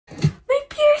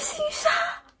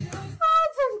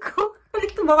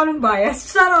Papalikto ba ako ng bias?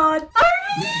 Charot!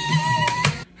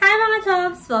 Hi mga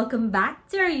chubs! Welcome back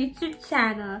to our YouTube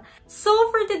channel. So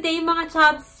for today mga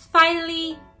chubs,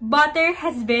 finally, Butter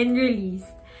has been released.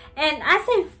 And as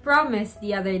I promised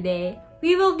the other day,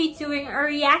 we will be doing a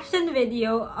reaction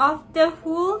video of the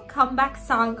whole comeback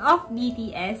song of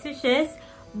BTS, which is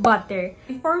Butter.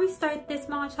 Before we start this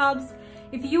mga chubs,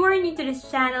 if you are new to this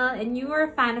channel and you are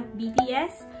a fan of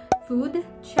BTS, food,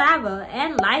 travel,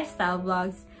 and lifestyle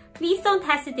vlogs, please don't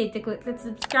hesitate to click the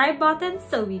subscribe button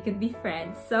so we can be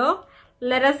friends. So,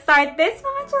 let us start this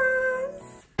mga chubs!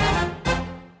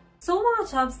 So mga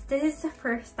chubs, this is the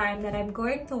first time that I'm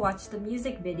going to watch the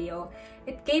music video.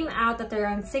 It came out at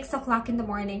around 6 o'clock in the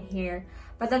morning here.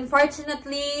 But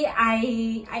unfortunately,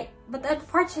 I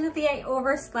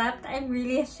overslept. I'm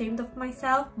really ashamed of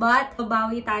myself. But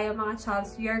babawi tayo mga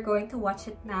chubs. We are going to watch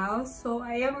it now. So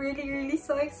I am really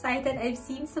so excited. I've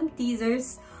seen some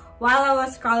teasers while I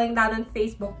was scrolling down on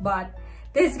Facebook. But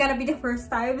this is gonna be the first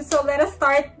time. So let us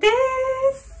start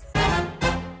this!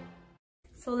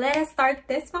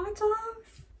 Mga chubs!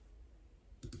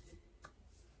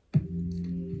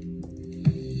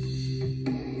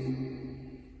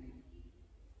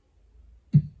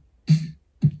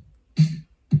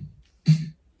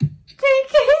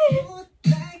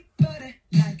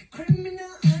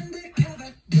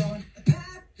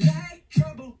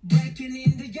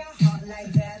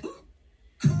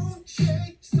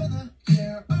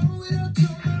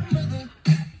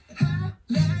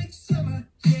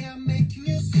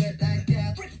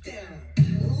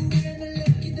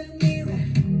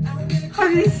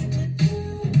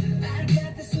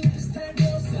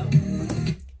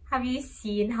 Have you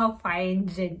seen how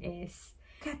fine Jin is?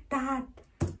 Look at that!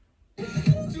 Oh,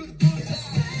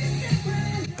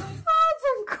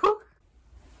 Jungkook!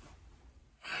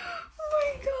 Oh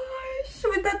my gosh!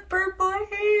 With that purple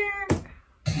hair!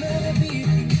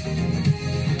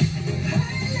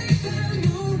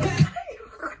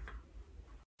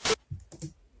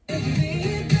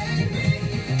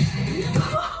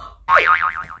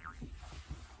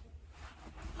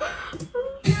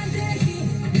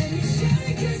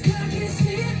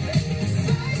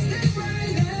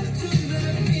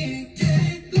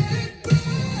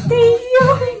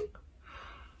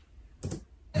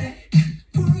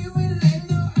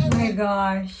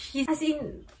 Gosh, as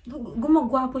in,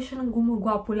 gumagwapo siya ng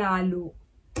gumagwapo lalo.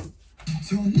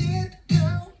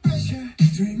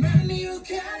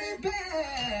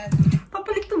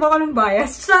 Papalikto ba ako ng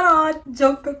bias? Charot!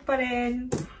 Joke pa rin.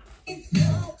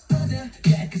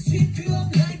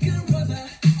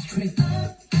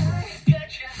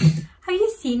 Have you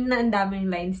seen na ang daming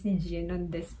lines ni Jin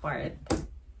on this part?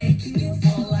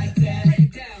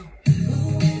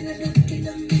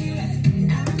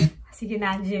 Sige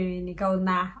na, Jimin, ikaw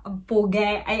na. Ang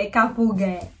puge. Ay, ikaw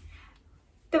puge.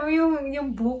 Ito mo yung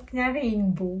book niya,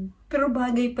 rainbow. Pero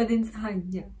bagay pa din sa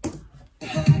kanya.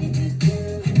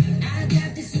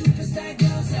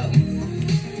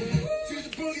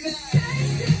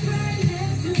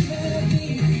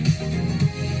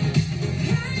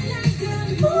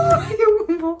 Oh, yung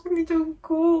book ni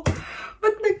Jungkook.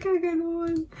 Ba't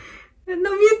nagkaganon?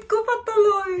 Na-mute ko pa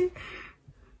tuloy.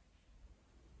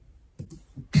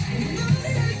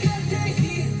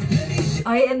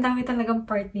 Ay, ang dami talagang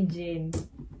part ni Jin.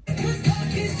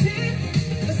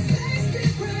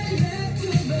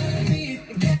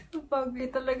 Bagay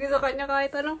talaga sa kanya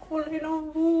kahit anong kulay ng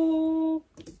buhok.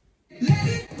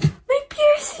 May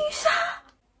piercing siya!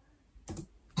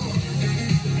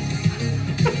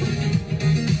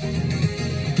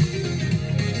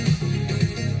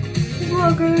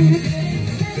 Bagay.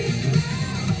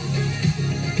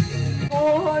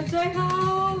 Oh,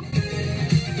 J-Hope!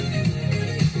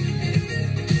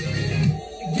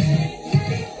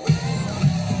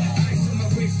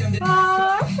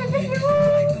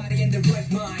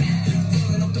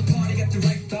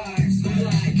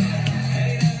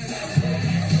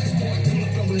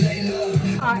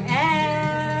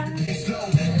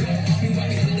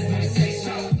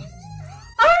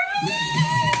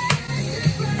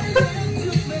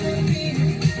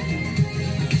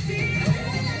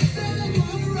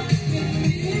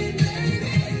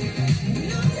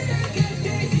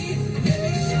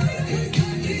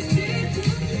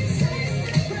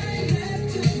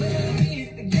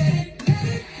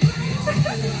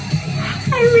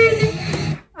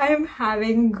 I'm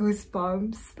having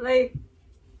goosebumps, like,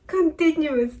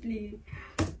 continuously.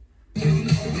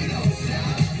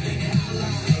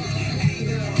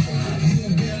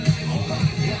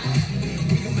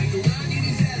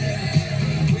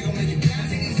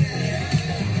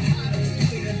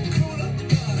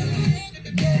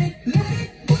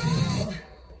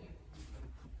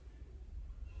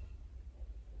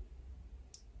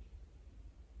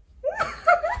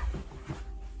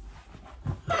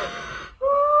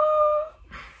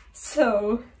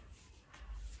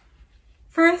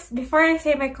 First, before I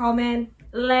say my comment,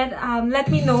 let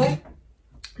me know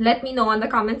on the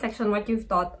comment section what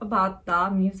you've thought about the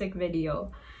music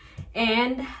video.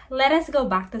 And let us go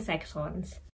back to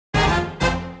sections.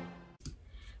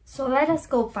 So let us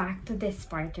go back to this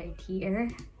part right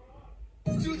here.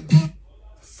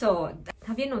 So,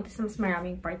 have you noticed mas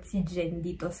maraming parts si Jin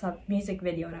dito sa music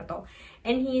video na to?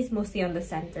 And he's mostly on the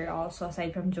center also,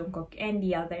 aside from Jungkook and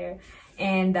the other,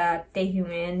 and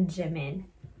Taehyung and Jimin.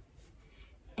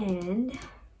 And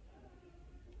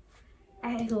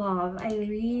I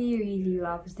really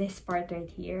love this part right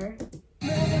here.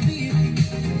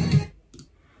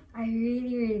 I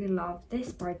really love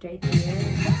this part right here.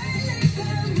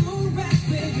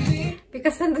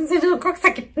 Because nandun si Jungkook,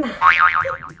 sakit na.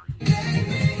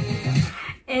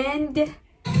 And,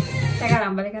 teka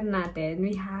lang, balikan natin.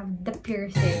 We have the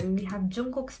piercing. We have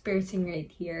Jungkook's piercing right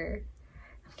here.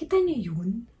 Nakita niyo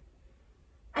yun?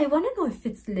 I wanna know if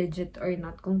it's legit or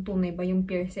not. Kung tunay ba yung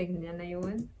piercing niya na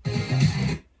yun.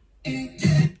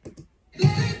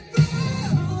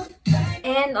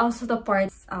 And also the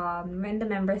parts when the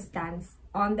member stands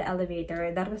on the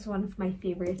elevator. That was one of my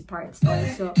favorite parts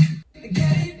also.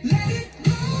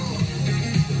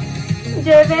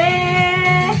 Jebe!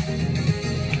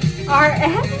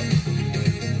 RM?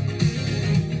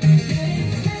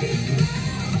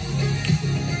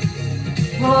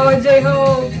 Oh,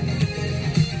 J-Hope!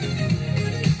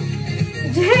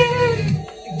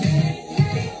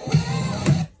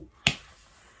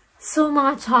 So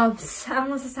mga chubs,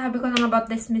 ang masasabi ko lang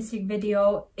about this music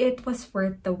video, it was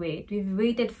worth the wait. We've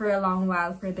waited for a long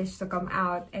while for this to come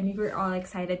out, and we were all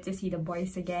excited to see the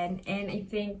boys again. And I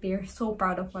think they're so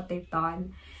proud of what they've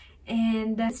done.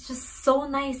 And it's just so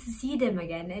nice to see them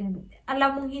again. And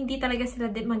alam mong hindi ka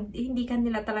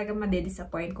nila talaga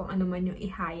madi-disappoint kung ano man yung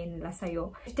ihayin nila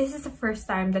sa'yo. If this is the first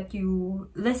time that you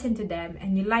listen to them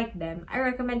and you like them, I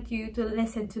recommend you to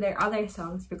listen to their other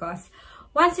songs because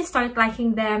once you start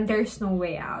liking them, there's no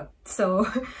way out. So,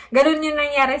 ganun yung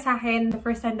nangyari sa akin the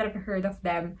first time that I've heard of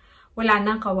them. Wala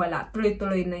nang kawala.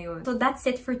 Tuloy-tuloy na yun. So, that's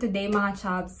it for today, mga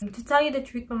chubs. To tell you the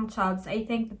truth, mga chubs, I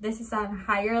think that this is a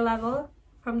higher level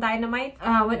from Dynamite.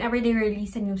 Whenever they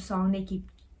release a new song,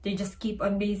 they just keep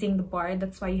on raising the bar.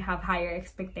 That's why you have higher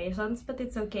expectations. But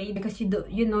it's okay because you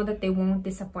know that they won't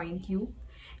disappoint you.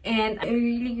 And I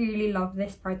really love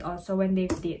this part also when they've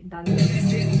done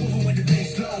this.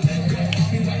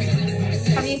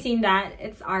 Have you seen that?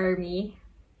 It's ARMY.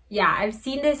 Yeah, I've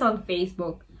seen this on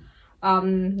Facebook.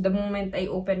 The moment I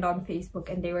opened on Facebook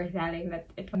and they were telling that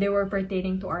they were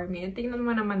pertaining to ARMY. And tingnan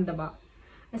mo naman, diba?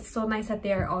 It's so nice that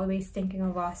they are always thinking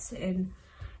of us in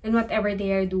whatever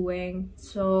they are doing.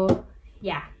 So,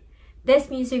 yeah.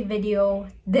 This music video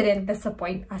didn't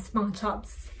disappoint us, mga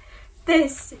chubs.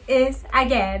 This is,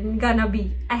 again, gonna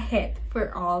be a hit for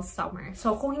all summer.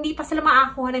 So, kung hindi pa sila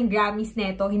makakuha ng Grammys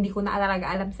neto, hindi ko na talaga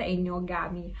alam sa inyo,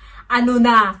 Grammy. Ano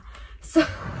na? So,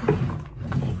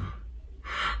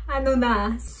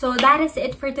 So, that is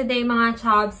it for today, mga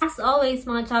chubs. As always,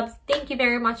 mga chubs, thank you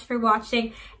very much for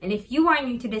watching. And if you are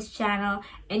new to this channel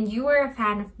and you are a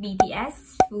fan of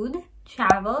BTS, food,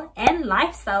 travel, and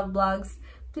lifestyle vlogs,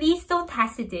 please don't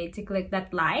hesitate to click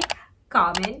that like,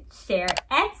 comment, share,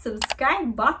 and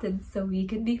subscribe button so we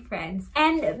can be friends.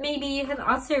 And maybe you can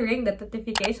also ring the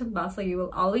notification bell so you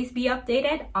will always be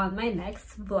updated on my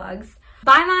next vlogs.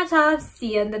 Bye, mga chubs!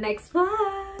 See you in the next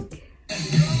vlog!